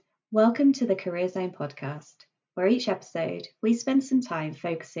Welcome to the Career Zone podcast, where each episode we spend some time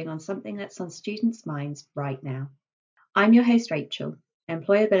focusing on something that's on students' minds right now. I'm your host, Rachel,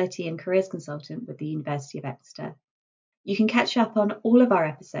 Employability and Careers Consultant with the University of Exeter. You can catch up on all of our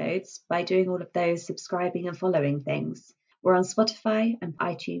episodes by doing all of those subscribing and following things. We're on Spotify and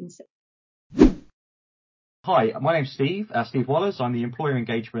iTunes. Hi, my name's Steve Wallers. I'm the Employer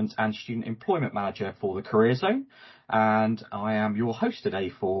Engagement and Student Employment Manager for the Career Zone, and I am your host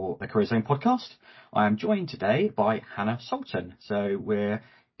today for the Career Zone podcast. I am joined today by Hannah Sultan. So we're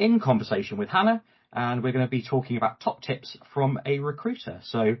in conversation with Hannah, and we're going to be talking about top tips from a recruiter.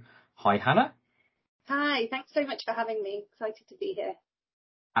 So, hi, Hannah. Hi, thanks so much for having me. Excited to be here.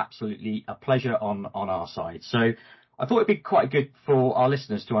 Absolutely a pleasure on our side. So I thought it'd be quite good for our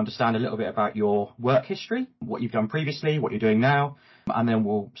listeners to understand a little bit about your work history, what you've done previously, what you're doing now, and then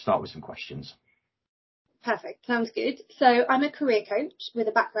we'll start with some questions. Perfect, sounds good. So I'm a career coach with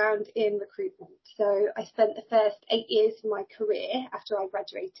a background in recruitment. So I spent the first 8 years of my career after I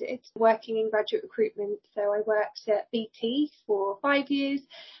graduated working in graduate recruitment. So I worked at BT for 5 years,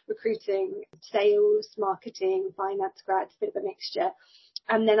 recruiting sales, marketing, finance grads, a bit of a mixture.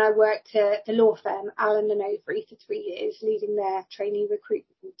 And then I worked at the law firm Allen & Overy for 3 years, leading their trainee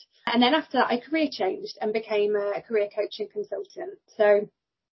recruitment. And then after that, I career changed and became a career coach and consultant. So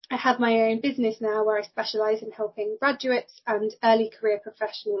I have my own business now where I specialise in helping graduates and early career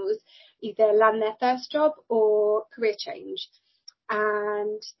professionals either land their first job or career change.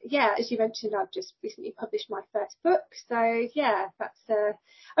 And yeah, as you mentioned, I've just recently published my first book. So yeah, that's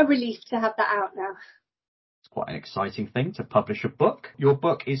a relief to have that out now. Quite an exciting thing to publish a book. Your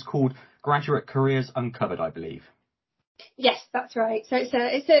book is called Graduate Careers Uncovered, I believe. Yes, that's right. So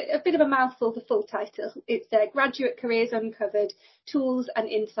it's a bit of a mouthful, the full title. It's Graduate Careers Uncovered, Tools and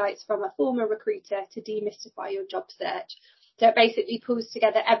Insights from a Former Recruiter to Demystify Your Job Search. So it basically pulls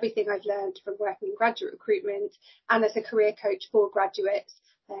together everything I've learned from working in graduate recruitment and as a career coach for graduates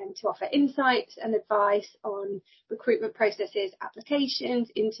to offer insights and advice on recruitment processes, applications,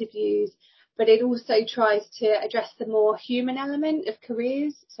 interviews, but it also tries to address the more human element of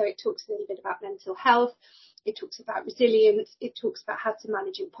careers. So it talks a little bit about mental health. It talks about resilience. It talks about how to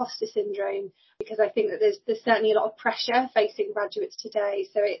manage imposter syndrome, because I think that there's certainly a lot of pressure facing graduates today.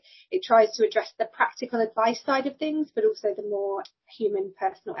 So it tries to address the practical advice side of things, but also the more human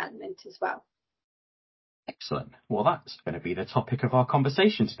personal element as well. Excellent. Well, that's going to be the topic of our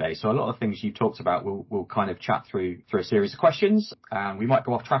conversation today. So a lot of things you talked about, we'll kind of chat through a series of questions. We might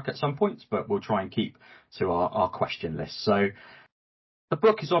go off track at some points, but we'll try and keep to our question list. So the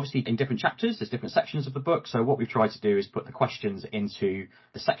book is obviously in different chapters. There's different sections of the book. So what we've tried to do is put the questions into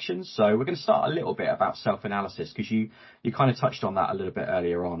the sections. So we're going to start a little bit about self-analysis, because you kind of touched on that a little bit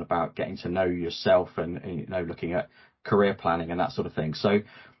earlier on about getting to know yourself and looking at career planning and that sort of thing. So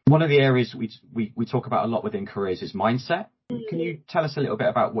one of the areas we talk about a lot within careers is mindset. Can you tell us a little bit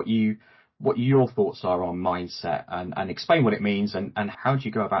about what your thoughts are on mindset and explain what it means and how do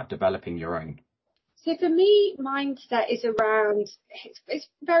you go about developing your own? So for me, mindset is around, it's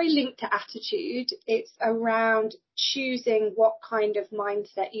very linked to attitude. It's around choosing what kind of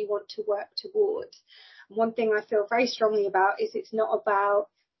mindset you want to work towards. One thing I feel very strongly about is it's not about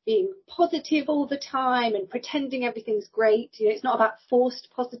being positive all the time and pretending everything's great. It's not about forced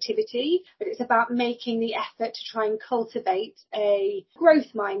positivity, but it's about making the effort to try and cultivate a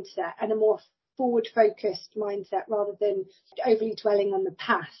growth mindset and a more forward-focused mindset rather than overly dwelling on the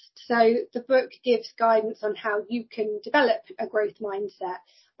past. So the book gives guidance on how you can develop a growth mindset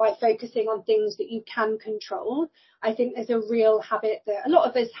by focusing on things that you can control. I think there's a real habit that a lot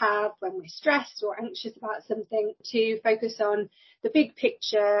of us have when we're stressed or anxious about something to focus on the big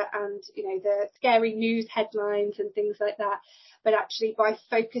picture and, the scary news headlines and things like that. But actually by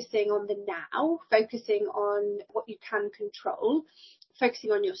focusing on the now, focusing on what you can control,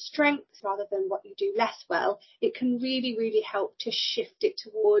 focusing on your strengths rather than what you do less well, it can really, really help to shift it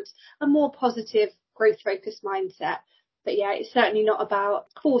towards a more positive, growth-focused mindset. But yeah, it's certainly not about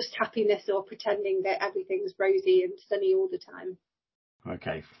forced happiness or pretending that everything's rosy and sunny all the time.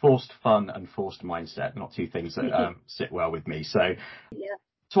 Okay, forced fun and forced mindset, not two things that sit well with me. So yeah.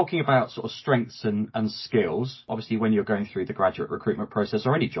 Talking about sort of strengths and skills, obviously when you're going through the graduate recruitment process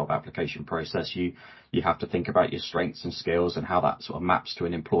or any job application process, you have to think about your strengths and skills and how that sort of maps to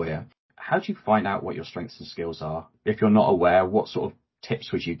an employer. How do you find out what your strengths and skills are? If you're not aware, what sort of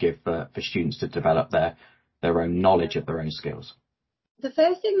tips would you give for students to develop their own knowledge of their own skills? The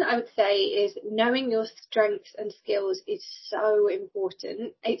first thing that I would say is knowing your strengths and skills is so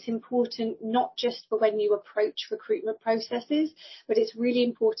important. It's important not just for when you approach recruitment processes, but it's really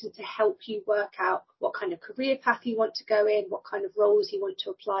important to help you work out what kind of career path you want to go in, what kind of roles you want to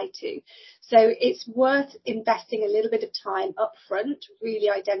apply to. So it's worth investing a little bit of time up front,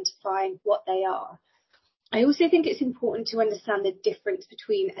 really identifying what they are. I also think it's important to understand the difference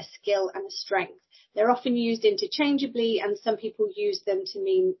between a skill and a strength. They're often used interchangeably and some people use them to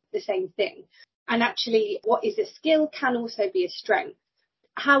mean the same thing. And actually, what is a skill can also be a strength.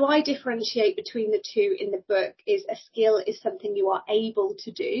 How I differentiate between the two in the book is a skill is something you are able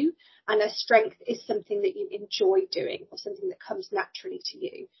to do and a strength is something that you enjoy doing or something that comes naturally to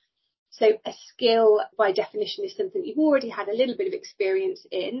you. So a skill, by definition, is something you've already had a little bit of experience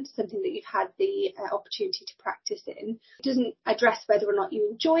in, something that you've had the opportunity to practice in. It doesn't address whether or not you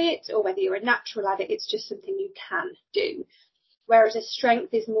enjoy it or whether you're a natural at it. It's just something you can do. Whereas a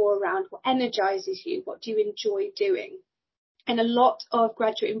strength is more around what energizes you, what do you enjoy doing. And a lot of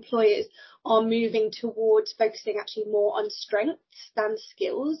graduate employers are moving towards focusing actually more on strengths than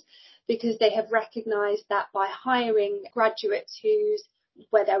skills, because they have recognized that by hiring graduates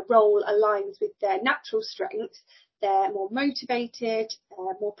where their role aligns with their natural strengths, they're more motivated,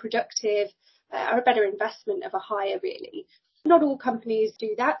 more productive, are a better investment of a hire really. Not all companies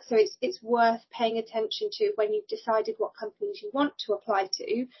do that, so it's worth paying attention to when you've decided what companies you want to apply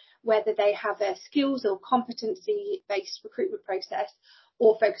to, whether they have a skills or competency-based recruitment process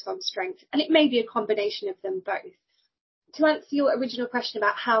or focus on strength. And it may be a combination of them both. To answer your original question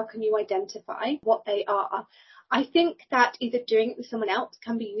about how can you identify what they are, I think that either doing it with someone else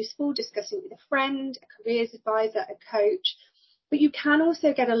can be useful, discussing it with a friend, a careers advisor, a coach, but you can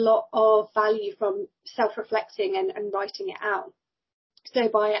also get a lot of value from self-reflecting and writing it out. So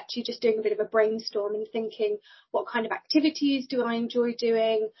by actually just doing a bit of a brainstorm and thinking, what kind of activities do I enjoy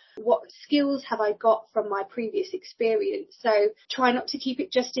doing? What skills have I got from my previous experience? So try not to keep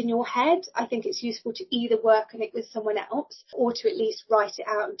it just in your head. I think it's useful to either work on it with someone else or to at least write it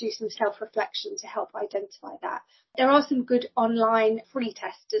out and do some self-reflection to help identify that. There are some good online free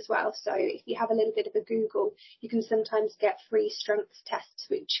tests as well. So if you have a little bit of a Google, you can sometimes get free strengths tests,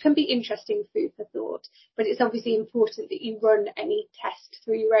 which can be interesting food for thought. But it's obviously important that you run any test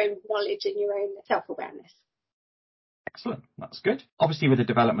through your own knowledge and your own self-awareness. Excellent. That's good. Obviously, with the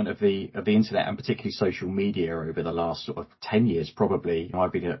development of the internet and particularly social media over the last sort of 10 years, probably,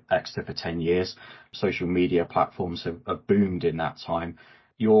 I've been at Exeter for 10 years. Social media platforms have boomed in that time.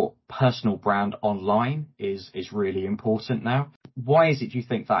 Your personal brand online is really important now. Why is it, do you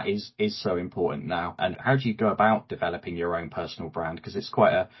think, that is so important now? And how do you go about developing your own personal brand? Because it's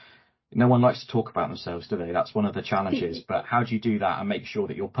no one likes to talk about themselves, do they? That's one of the challenges. But how do you do that and make sure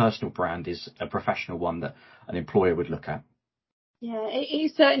that your personal brand is a professional one that an employer would look at? Yeah,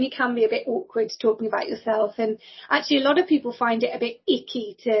 it certainly can be a bit awkward talking about yourself. And actually, a lot of people find it a bit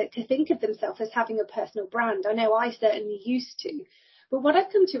icky to think of themselves as having a personal brand. I know I certainly used to. But what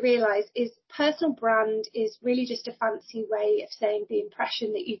I've come to realise is personal brand is really just a fancy way of saying the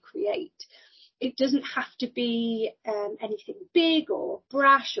impression that you create. It doesn't have to be anything big or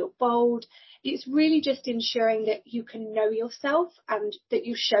brash or bold. It's really just ensuring that you can know yourself and that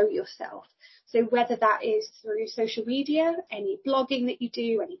you show yourself. So whether that is through social media, any blogging that you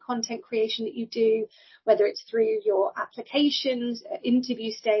do, any content creation that you do, whether it's through your applications,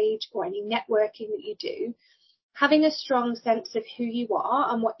 interview stage, or any networking that you do, having a strong sense of who you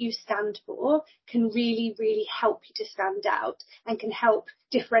are and what you stand for can really, really help you to stand out and can help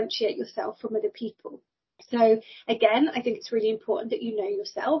differentiate yourself from other people. So again, I think it's really important that you know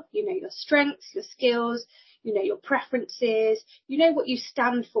yourself, you know your strengths, your skills, you know your preferences, you know what you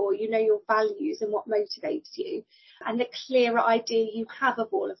stand for, you know your values and what motivates you. And the clearer idea you have of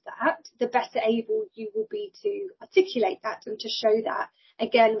all of that, the better able you will be to articulate that and to show that,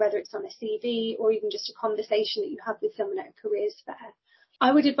 again, whether it's on a CV or even just a conversation that you have with someone at a careers fair.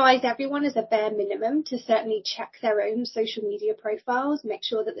 I would advise everyone as a bare minimum to certainly check their own social media profiles, make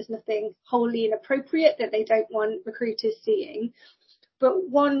sure that there's nothing wholly inappropriate that they don't want recruiters seeing. But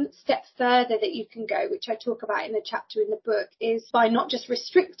one step further that you can go, which I talk about in a chapter in the book, is by not just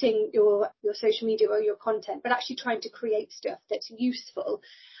restricting your social media or your content, but actually trying to create stuff that's useful.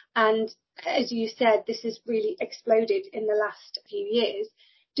 And as you said, this has really exploded in the last few years.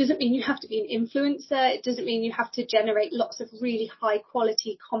 Doesn't mean you have to be an influencer. It doesn't mean you have to generate lots of really high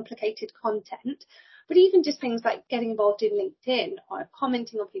quality, complicated content. But even just things like getting involved in LinkedIn or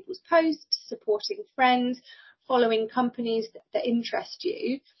commenting on people's posts, supporting friends, following companies that interest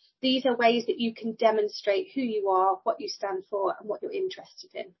you. These are ways that you can demonstrate who you are, what you stand for, and what you're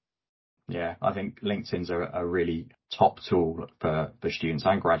interested in. Yeah, I think LinkedIn's a really top tool for students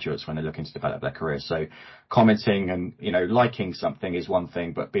and graduates when they're looking to develop their career. So commenting and, liking something is one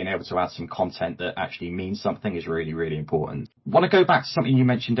thing, but being able to add some content that actually means something is really, really important. I want to go back to something you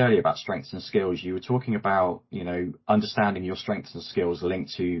mentioned earlier about strengths and skills. You were talking about, understanding your strengths and skills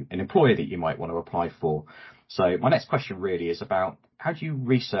linked to an employer that you might want to apply for. So my next question really is about, how do you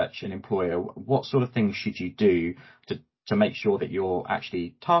research an employer? What sort of things should you do to make sure that you're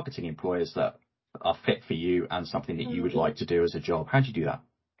actually targeting employers that are fit for you and something that you would like to do as a job? How do you do that?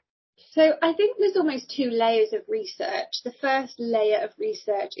 So I think there's almost two layers of research. The first layer of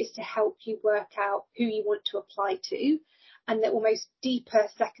research is to help you work out who you want to apply to. And the almost deeper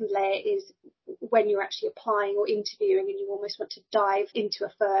second layer is when you're actually applying or interviewing and you almost want to dive into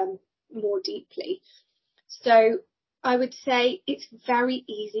a firm more deeply. So I would say it's very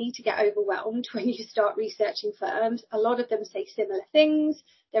easy to get overwhelmed when you start researching firms. A lot of them say similar things.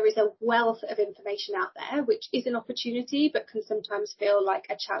 There is a wealth of information out there, which is an opportunity, but can sometimes feel like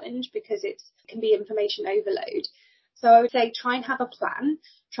a challenge because it can be information overload. So I would say try and have a plan,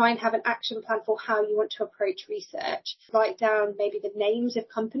 try and have an action plan for how you want to approach research. Write down maybe the names of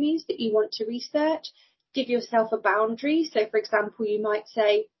companies that you want to research. Give yourself a boundary. So for example, you might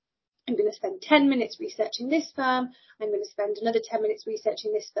say, I'm going to spend 10 minutes researching this firm. I'm going to spend another 10 minutes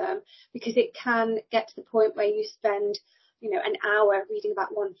researching this firm, because it can get to the point where you spend, an hour reading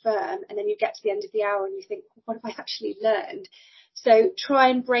about one firm, and then you get to the end of the hour and you think, what have I actually learned? So try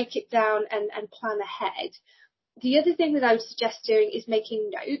and break it down and plan ahead. The other thing that I would suggest doing is making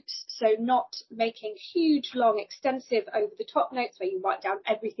notes. So not making huge, long, extensive, over the top notes where you write down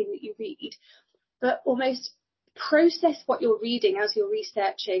everything that you read, but almost process what you're reading as you're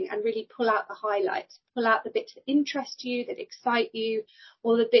researching and really pull out the highlights, pull out the bits that interest you, that excite you,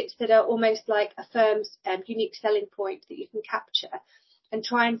 or the bits that are almost like a firm's unique selling point that you can capture, and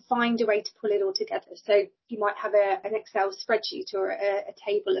try and find a way to pull it all together. So you might have an Excel spreadsheet or a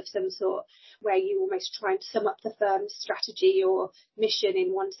table of some sort where you almost try and sum up the firm's strategy or mission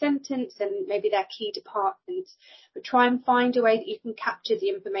in one sentence and maybe their key departments, but try and find a way that you can capture the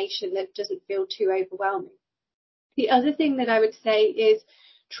information that doesn't feel too overwhelming. The other thing that I would say is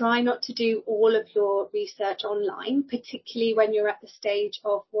try not to do all of your research online, particularly when you're at the stage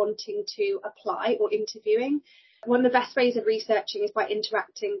of wanting to apply or interviewing. One of the best ways of researching is by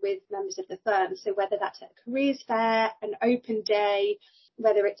interacting with members of the firm. So whether that's at a careers fair, an open day,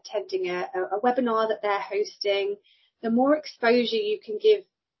 whether it's attending a webinar that they're hosting, the more exposure you can give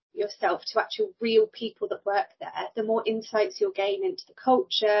yourself to actual real people that work there, the more insights you'll gain into the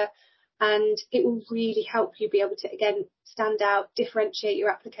culture, and it will really help you be able to, again, stand out, differentiate your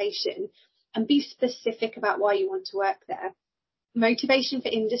application, and be specific about why you want to work there. Motivation for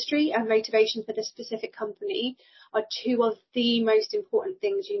industry and motivation for the specific company are two of the most important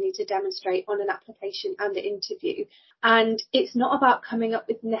things you need to demonstrate on an application and an interview. And it's not about coming up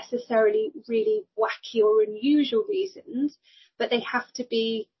with necessarily really wacky or unusual reasons, but they have to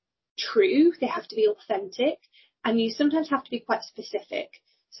be true, they have to be authentic, and you sometimes have to be quite specific.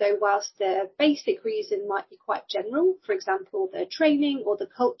 So whilst the basic reason might be quite general, for example, the training or the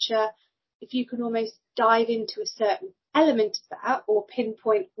culture, if you can almost dive into a certain element of that or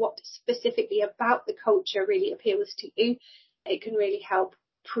pinpoint what specifically about the culture really appeals to you, it can really help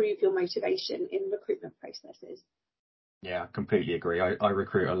prove your motivation in recruitment processes. Yeah, I completely agree. I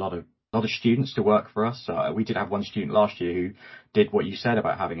recruit a lot of students to work for us. We did have one student last year who did what you said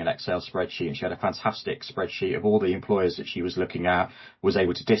about having an Excel spreadsheet, and she had a fantastic spreadsheet of all the employers that she was looking at, was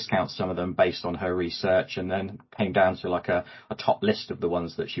able to discount some of them based on her research, and then came down to like a top list of the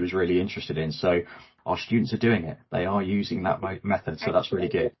ones that she was really interested in. So our students are doing it. They are using that method. So that's really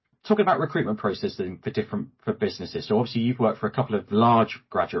good. Talking about recruitment processes for businesses. So obviously you've worked for a couple of large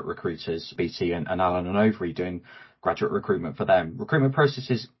graduate recruiters, BT and Allen and Overy, doing graduate recruitment for them. Recruitment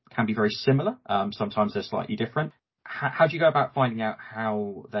processes can be very similar. Sometimes they're slightly different. How do you go about finding out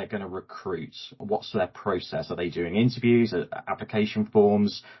how they're going to recruit? What's their process? Are they doing interviews, application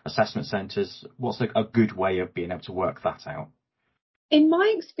forms, assessment centres? What's a good way of being able to work that out? In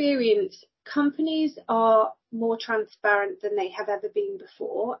my experience, companies are more transparent than they have ever been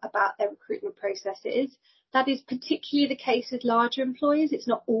before about their recruitment processes. That is particularly the case with larger employers. It's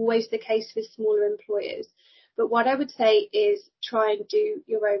not always the case with smaller employers. But what I would say is try and do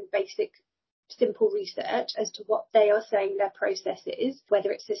your own basic, simple research as to what they are saying their process is,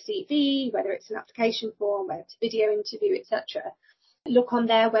 whether it's a CV, whether it's an application form, whether it's a video interview, etc. Look on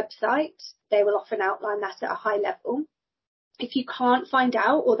their website. They will often outline that at a high level. If you can't find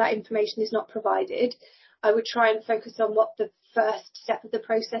out or that information is not provided, I would try and focus on what the first step of the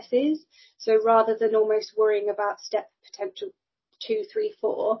process is. So rather than almost worrying about step potential 2, 3,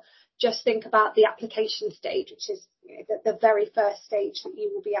 4, just think about the application stage, which is the very first stage that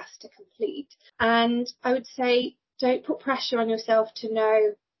you will be asked to complete. And I would say, don't put pressure on yourself to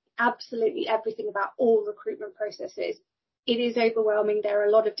know absolutely everything about all recruitment processes. It is overwhelming. There are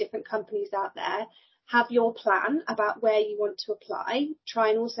a lot of different companies out there. Have your plan about where you want to apply. Try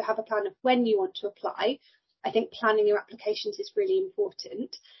and also have a plan of when you want to apply. I think planning your applications is really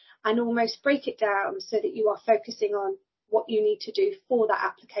important, and almost break it down so that you are focusing on what you need to do for that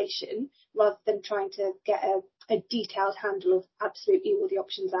application rather than trying to get a detailed handle of absolutely all the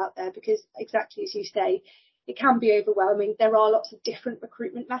options out there, because exactly as you say, it can be overwhelming. There are lots of different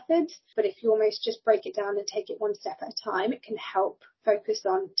recruitment methods, but if you almost just break it down and take it one step at a time, it can help focus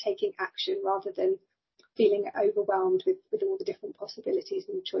on taking action rather than feeling overwhelmed with all the different possibilities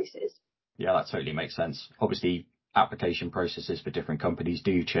and choices. Yeah, that totally makes sense. Obviously, application processes for different companies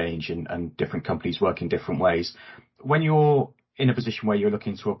do change, and different companies work in different ways. When you're in a position where you're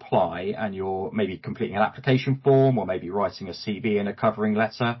looking to apply and you're maybe completing an application form or maybe writing a CV and a covering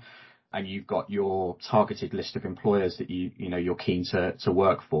letter, and you've got your targeted list of employers that you're keen to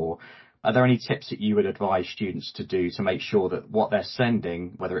work for, are there any tips that you would advise students to do to make sure that what they're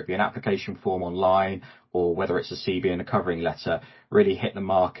sending, whether it be an application form online or whether it's a CV and a covering letter, really hit the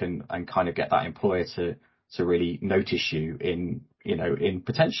mark and kind of get that employer to really notice you in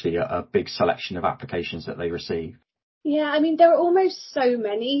potentially a big selection of applications that they receive? Yeah, I mean, there are almost so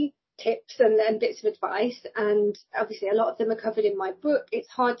many tips and bits of advice, and obviously a lot of them are covered in my book. It's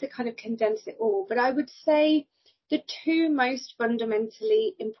hard to kind of condense it all, but I would say the two most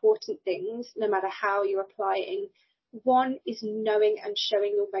fundamentally important things, no matter how you're applying, one is knowing and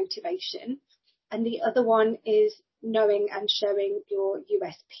showing your motivation, and the other one is knowing and showing your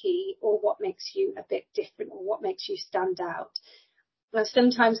USP, or what makes you a bit different or what makes you stand out. Now,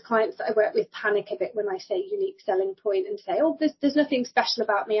 sometimes clients that I work with panic a bit when I say unique selling point and say, oh, there's nothing special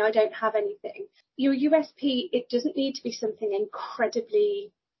about me, I don't have anything. Your USP, it doesn't need to be something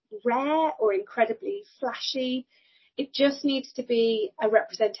incredibly rare or incredibly flashy. It just needs to be a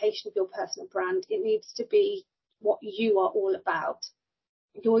representation of your personal brand. It needs to be what you are all about.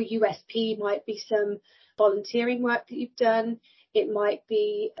 Your USP might be some volunteering work that you've done. It might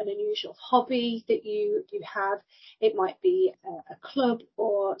be an unusual hobby that you have. It might be a club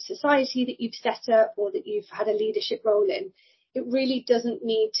or society that you've set up or that you've had a leadership role in. It really doesn't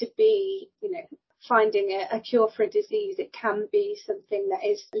need to be, finding a cure for a disease. It can be something that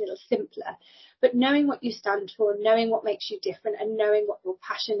is a little simpler. But knowing what you stand for, knowing what makes you different, and knowing what your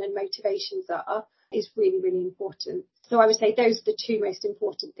passion and motivations are is really, really important. So I would say those are the two most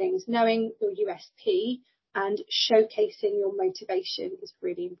important things. Knowing your USP and showcasing your motivation is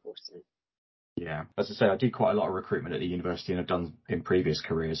really important. Yeah, as I say, I did quite a lot of recruitment at the university, and I've done in previous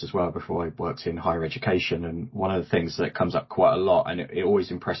careers as well before I worked in higher education. And one of the things that comes up quite a lot, and it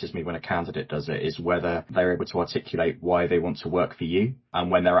always impresses me when a candidate does it, is whether they're able to articulate why they want to work for you.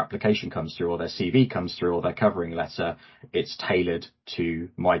 And when their application comes through or their CV comes through or their covering letter, it's tailored to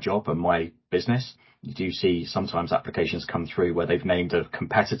my job and my business. You do see sometimes applications come through where they've named a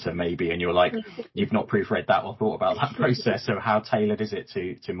competitor maybe, and you're like, you've not proofread that or thought about that process. So how tailored is it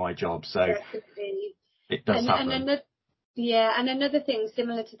to my job? So definitely. It does happen. And another thing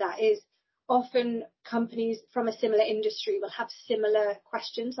similar to that is often companies from a similar industry will have similar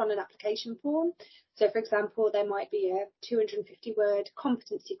questions on an application form. So, for example, there might be a 250-word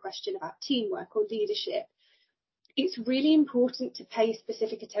competency question about teamwork or leadership. It's really important to pay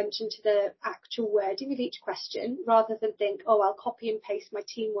specific attention to the actual wording of each question rather than think, oh, I'll copy and paste my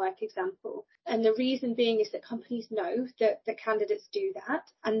teamwork example. And the reason being is that companies know that the candidates do that,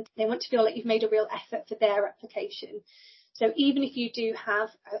 and they want to feel like you've made a real effort for their application. So even if you do have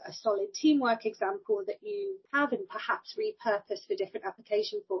a solid teamwork example that you have and perhaps repurpose for different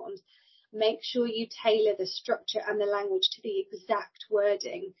application forms, make sure you tailor the structure and the language to the exact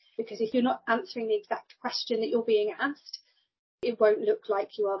wording, because if you're not answering the exact question that you're being asked, it won't look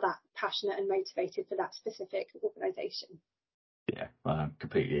like you are that passionate and motivated for that specific organisation. Yeah, I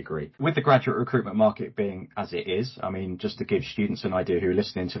completely agree. With the graduate recruitment market being as it is, I mean, just to give students an idea who are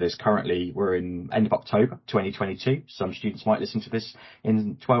listening to this, currently we're in end of October 2022. Some students might listen to this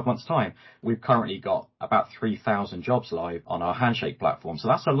in 12 months' time. We've currently got about 3,000 jobs live on our Handshake platform. So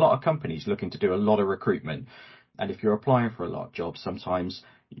that's a lot of companies looking to do a lot of recruitment. And if you're applying for a lot of jobs, sometimes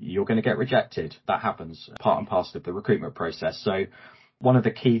you're going to get rejected. That happens, part and parcel of the recruitment process. So one of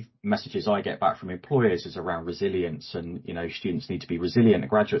the key messages I get back from employers is around resilience, and, students need to be resilient and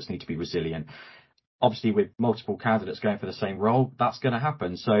graduates need to be resilient. Obviously, with multiple candidates going for the same role, that's going to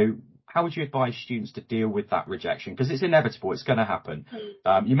happen. So how would you advise students to deal with that rejection? Because it's inevitable, it's going to happen.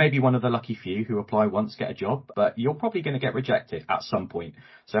 You may be one of the lucky few who apply once, get a job, but you're probably going to get rejected at some point.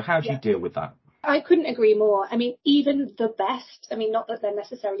 So how do you deal with that? I couldn't agree more. I mean, even the best, I mean, not that there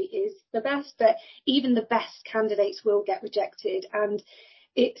necessarily is the best, but even the best candidates will get rejected. And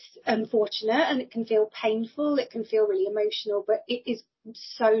it's unfortunate and it can feel painful. It can feel really emotional, but it is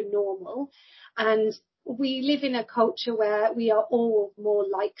so normal. And we live in a culture where we are all more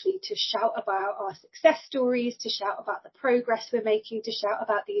likely to shout about our success stories, to shout about the progress we're making, to shout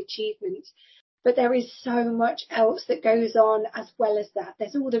about the achievements. But there is so much else that goes on as well as that.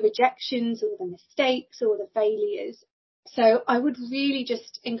 There's all the rejections, all the mistakes, all the failures. So I would really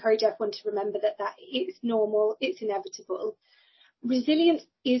just encourage everyone to remember that it's normal, it's inevitable. Resilience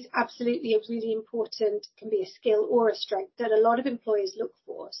is absolutely a really important, can be a skill or a strength that a lot of employers look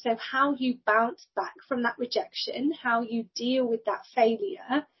for. So how you bounce back from that rejection, how you deal with that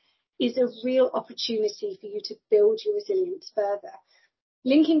failure is a real opportunity for you to build your resilience further.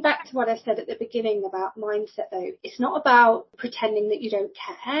 Linking back to what I said at the beginning about mindset though, it's not about pretending that you don't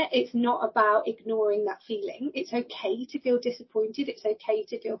care. It's not about ignoring that feeling. It's okay to feel disappointed. It's okay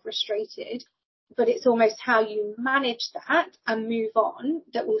to feel frustrated. But it's almost how you manage that and move on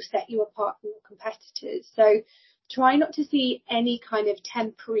that will set you apart from your competitors. So try not to see any kind of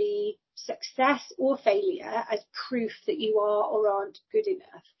temporary success or failure as proof that you are or aren't good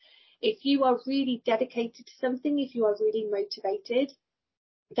enough. If you are really dedicated to something, if you are really motivated,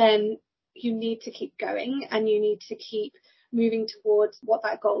 then you need to keep going and you need to keep moving towards what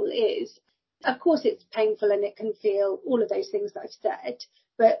that goal is. Of course, it's painful and it can feel all of those things that I've said,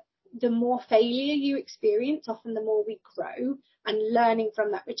 but the more failure you experience, often the more we grow, and learning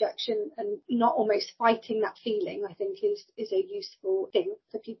from that rejection and not almost fighting that feeling, I think is a useful thing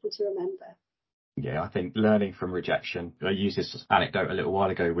for people to remember. Yeah, I think learning from rejection. I used this anecdote a little while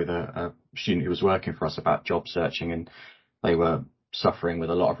ago with a student who was working for us about job searching, and they were suffering with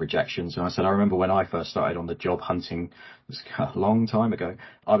a lot of rejections. And I said, I remember when I first started on the job hunting, it was a long time ago,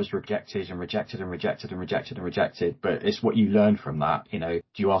 I was rejected and rejected and rejected and rejected and rejected. But it's what you learn from that. You know,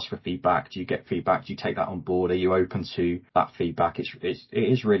 do you ask for feedback? Do you get feedback? Do you take that on board? Are you open to that feedback? It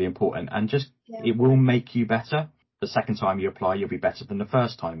is really important, and it will make you better. The second time you apply, you'll be better than the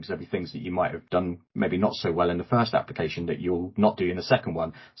first time, because there'll be things that you might have done maybe not so well in the first application that you'll not do in the second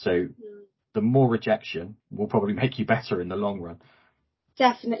one. So the more rejection will probably make you better in the long run.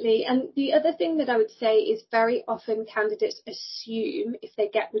 Definitely. And the other thing that I would say is very often candidates assume if they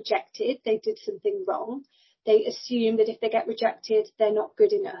get rejected, they did something wrong. They assume that if they get rejected, they're not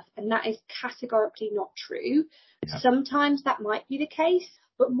good enough. And that is categorically not true. Yeah. Sometimes that might be the case,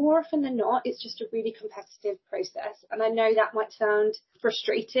 but more often than not, it's just a really competitive process. And I know that might sound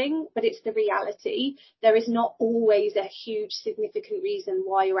frustrating, but it's the reality. There is not always a huge significant reason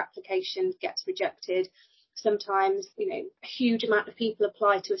why your application gets rejected. Sometimes, a huge amount of people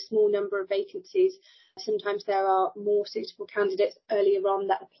apply to a small number of vacancies. Sometimes there are more suitable candidates earlier on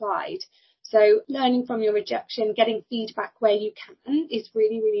that applied. So learning from your rejection, getting feedback where you can is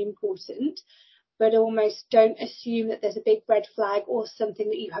really, really important. But almost don't assume that there's a big red flag or something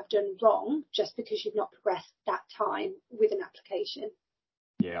that you have done wrong just because you've not progressed that time with an application.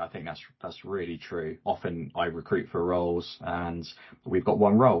 Yeah, I think that's really true. Often I recruit for roles and we've got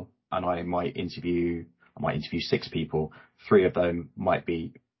one role, and I might interview 6 people. 3 of them might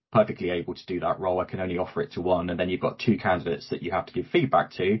be perfectly able to do that role. I can only offer it to one. And then you've got 2 candidates that you have to give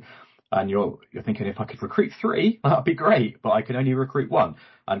feedback to. And you're thinking, if I could recruit 3, that'd be great, but I can only recruit 1.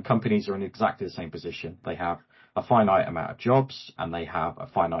 And companies are in exactly the same position. They have a finite amount of jobs and they have a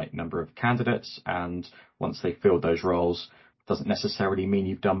finite number of candidates. And once they fill those roles, doesn't necessarily mean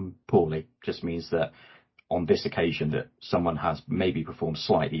you've done poorly. Just means that on this occasion that someone has maybe performed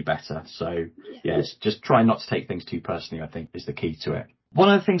slightly better. So yes, just try not to take things too personally, I think, is the key to it. One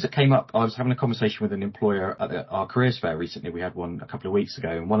of the things that came up, I was having a conversation with an employer at our careers fair recently. We had one a couple of weeks ago.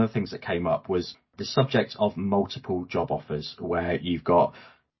 And one of the things that came up was the subject of multiple job offers, where you've got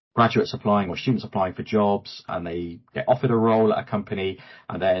graduates applying or students applying for jobs and they get offered a role at a company,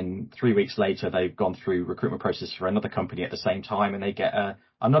 and then 3 weeks later they've gone through recruitment process for another company at the same time and they get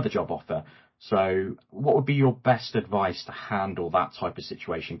another job offer. So what would be your best advice to handle that type of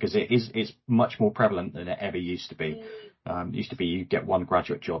situation? Because it's much more prevalent than it ever used to be. It used to be you get one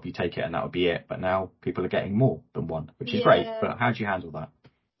graduate job, you take it and that would be it. But now people are getting more than one, which is great. But how do you handle that?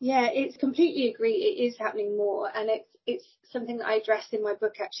 Yeah, it's completely agree. It is happening more, and it's something that I address in my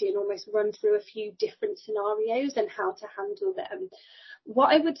book actually, and almost run through a few different scenarios and how to handle them.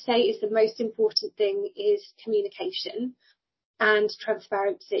 What I would say is the most important thing is communication and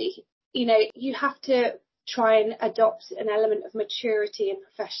transparency. You have to try and adopt an element of maturity and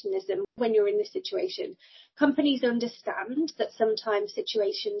professionalism when you're in this situation. Companies understand that sometimes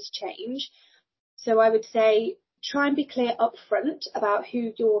situations change. So I would say try and be clear upfront about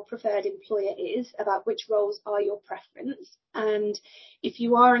who your preferred employer is, about which roles are your preference. And if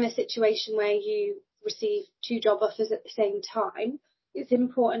you are in a situation where you receive 2 job offers at the same time, it's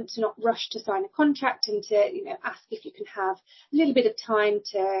important to not rush to sign a contract and to, ask if you can have a little bit of time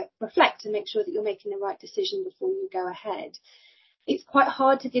to reflect and make sure that you're making the right decision before you go ahead. It's quite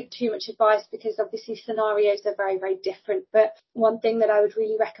hard to give too much advice because obviously scenarios are very, very different. But one thing that I would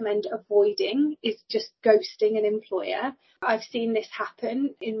really recommend avoiding is just ghosting an employer. I've seen this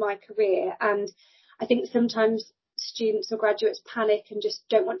happen in my career, and I think sometimes students or graduates panic and just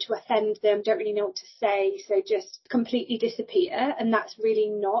don't want to offend them, don't really know what to say, so just completely disappear. And that's really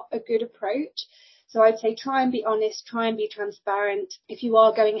not a good approach. So I'd say try and be honest, try and be transparent. If you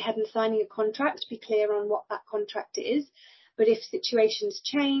are going ahead and signing a contract, be clear on what that contract is. But if situations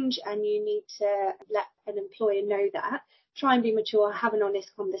change and you need to let an employer know that, try and be mature, have an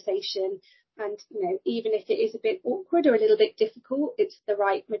honest conversation. And, even if it is a bit awkward or a little bit difficult, it's the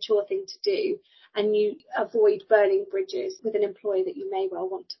right mature thing to do. And you avoid burning bridges with an employer that you may well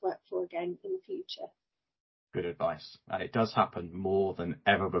want to work for again in the future. Good advice. And it does happen more than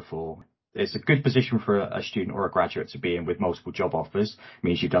ever before. It's a good position for a student or a graduate to be in with multiple job offers. It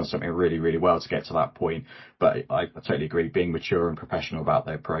means you've done something really, really well to get to that point. But I totally agree. Being mature and professional about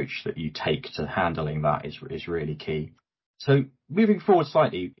the approach that you take to handling that is really key. So moving forward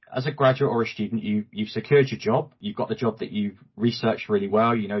slightly, as a graduate or a student, you've secured your job. You've got the job that you've researched really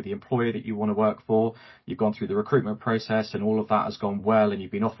well. You know the employer that you want to work for. You've gone through the recruitment process and all of that has gone well and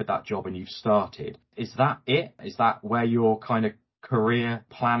you've been offered that job and you've started. Is that it? Is that where your kind of career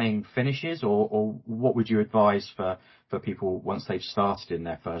planning finishes, or what would you advise for people once they've started in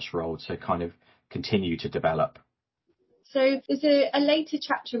their first role to kind of continue to develop? So there's a later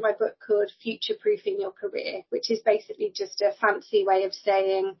chapter in my book called Future Proofing Your Career, which is basically just a fancy way of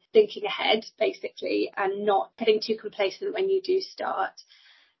saying thinking ahead, basically, and not getting too complacent when you do start.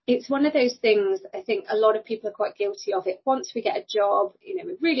 It's one of those things, I think a lot of people are quite guilty of it. Once we get a job,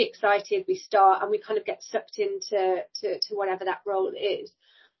 we're really excited, we start and we kind of get sucked into whatever that role is.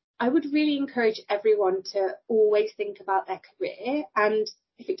 I would really encourage everyone to always think about their career, and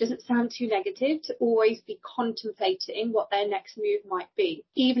if it doesn't sound too negative, to always be contemplating what their next move might be.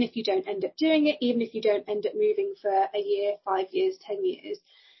 Even if you don't end up doing it, even if you don't end up moving for a year, 5 years, 10 years.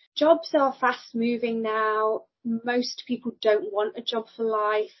 Jobs are fast moving now. Most people don't want a job for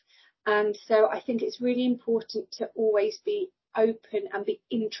life. And so I think it's really important to always be open and be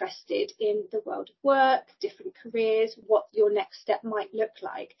interested in the world of work, different careers, what your next step might look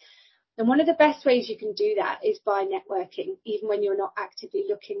like. And one of the best ways you can do that is by networking, even when you're not actively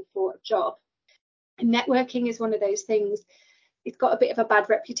looking for a job. And networking is one of those things, it's got a bit of a bad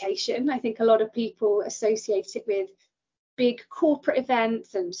reputation. I think a lot of people associate it with big corporate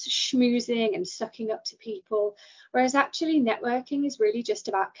events and schmoozing and sucking up to people, whereas actually networking is really just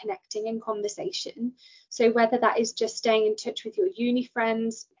about connecting in conversation. So whether that is just staying in touch with your uni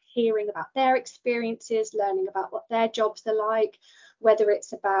friends, hearing about their experiences, learning about what their jobs are like, whether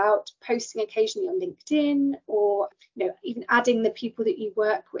it's about posting occasionally on LinkedIn or even adding the people that you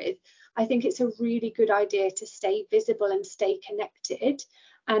work with, I think it's a really good idea to stay visible and stay connected,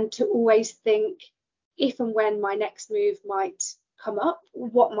 and to always think, if and when my next move might come up,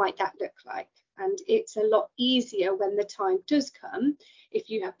 what might that look like? And it's a lot easier when the time does come if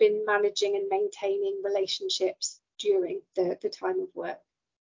you have been managing and maintaining relationships during the time of work.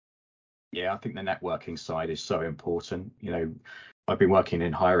 Yeah, I think the networking side is so important. I've been working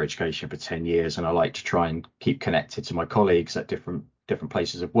in higher education for 10 years and I like to try and keep connected to my colleagues at different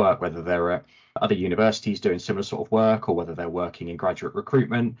places of work, whether they're at other universities doing similar sort of work or whether they're working in graduate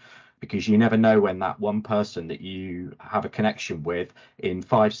recruitment, because you never know when that one person that you have a connection with in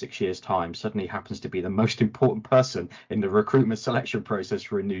 5-6 years time suddenly happens to be the most important person in the recruitment selection process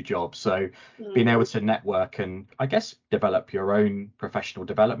for a new job. So being able to network and I guess develop your own professional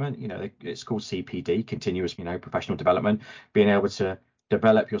development, it's called CPD, continuous, professional development, being able to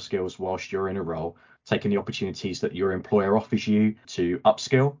develop your skills whilst you're in a role, taking the opportunities that your employer offers you to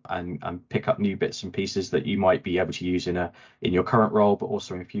upskill and pick up new bits and pieces that you might be able to use in your current role, but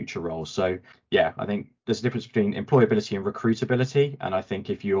also in future roles. So yeah, I think there's a difference between employability and recruitability. And I think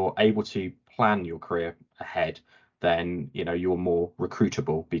if you're able to plan your career ahead, then you're more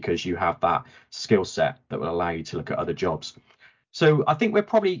recruitable because you have that skill set that will allow you to look at other jobs. So I think we're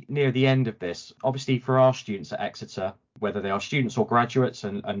probably near the end of this. Obviously, for our students at Exeter, whether they are students or graduates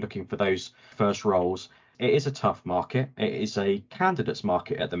and looking for those first roles, it is a tough market. It is a candidates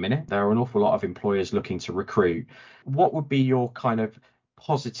market at the minute. There are an awful lot of employers looking to recruit. What would be your kind of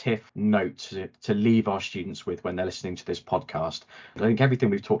positive note to leave our students with when they're listening to this podcast? I think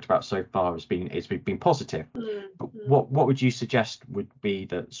everything we've talked about so far has been positive. But what would you suggest would be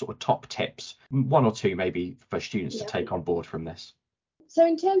the sort of top tips, one or two maybe, for students to take on board from this? So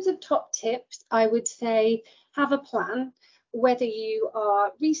in terms of top tips, I would say have a plan. Whether you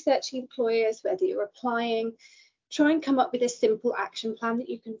are researching employers, whether you're applying, try and come up with a simple action plan that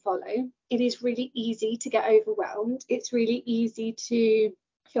you can follow. It is really easy to get overwhelmed. It's really easy to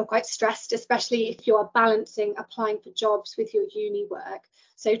feel quite stressed, especially if you are balancing applying for jobs with your uni work.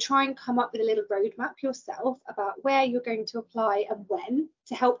 So try and come up with a little roadmap yourself about where you're going to apply and when,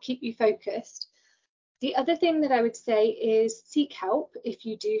 to help keep you focused. The other thing that I would say is seek help if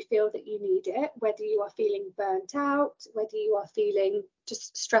you do feel that you need it, whether you are feeling burnt out, whether you are feeling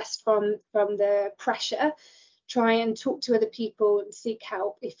just stressed from the pressure. Try and talk to other people and seek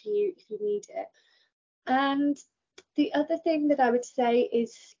help if you need it. And the other thing that I would say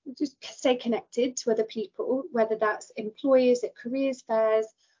is just stay connected to other people, whether that's employers at careers fairs,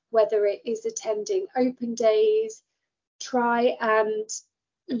 whether it is attending open days. Try and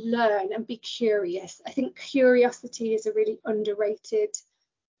learn and be curious. I think curiosity is a really underrated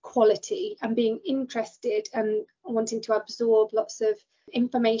quality, and being interested and wanting to absorb lots of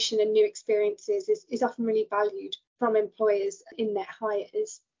information and new experiences is often really valued from employers in their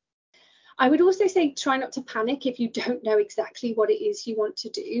hires. I would also say try not to panic if you don't know exactly what it is you want to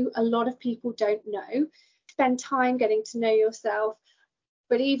do. A lot of people don't know. Spend time getting to know yourself.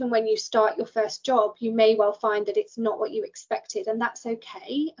 But even when you start your first job, you may well find that it's not what you expected, and that's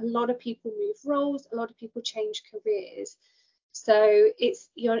okay. A lot of people move roles, a lot of people change careers. So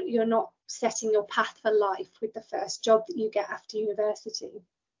you're not setting your path for life with the first job that you get after university.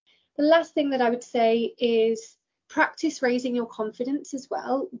 The last thing that I would say is practice raising your confidence as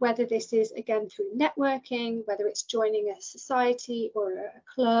well, whether this is again through networking, whether it's joining a society or a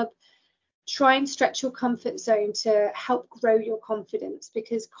club. Try and stretch your comfort zone to help grow your confidence,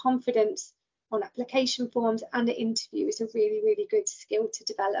 because confidence on application forms and at interview is a really, really good skill to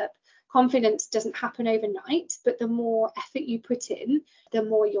develop. Confidence doesn't happen overnight, but the more effort you put in, the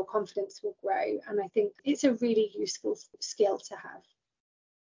more your confidence will grow. And I think it's a really useful skill to have.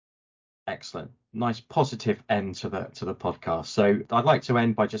 Excellent. Nice positive end to the podcast. So I'd like to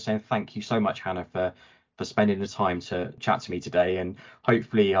end by just saying thank you so much, Hannah, for spending the time to chat to me today, and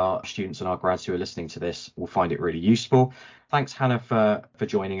hopefully our students and our grads who are listening to this will find it really useful. Thanks, Hannah, for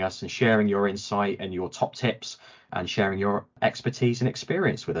joining us and sharing your insight and your top tips and sharing your expertise and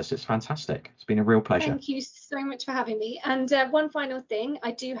experience with us. It's fantastic. It's been a real pleasure. Thank you so much for having me. And one final thing, I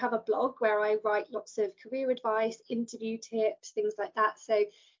do have a blog where I write lots of career advice, interview tips, things like that. So if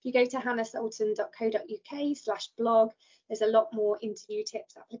you go to hannahsultan.co.uk/blog, there's a lot more interview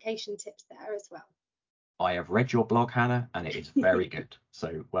tips, application tips there as well. I have read your blog, Hannah, and it is very good.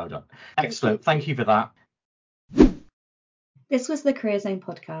 So well done. Excellent. Thank you for that. This was the Career Zone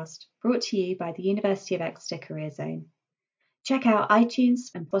podcast, brought to you by the University of Exeter Career Zone. Check out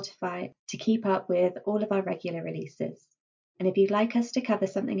iTunes and Spotify to keep up with all of our regular releases. And if you'd like us to cover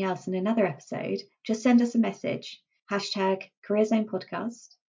something else in another episode, just send us a message,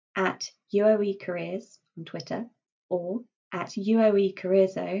 #CareerZonePodcast, @UOE Careers on Twitter, or @UOE Career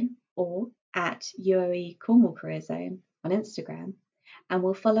Zone, or @UOE Cornwall Career Zone on Instagram, and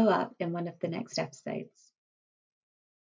we'll follow up in one of the next episodes.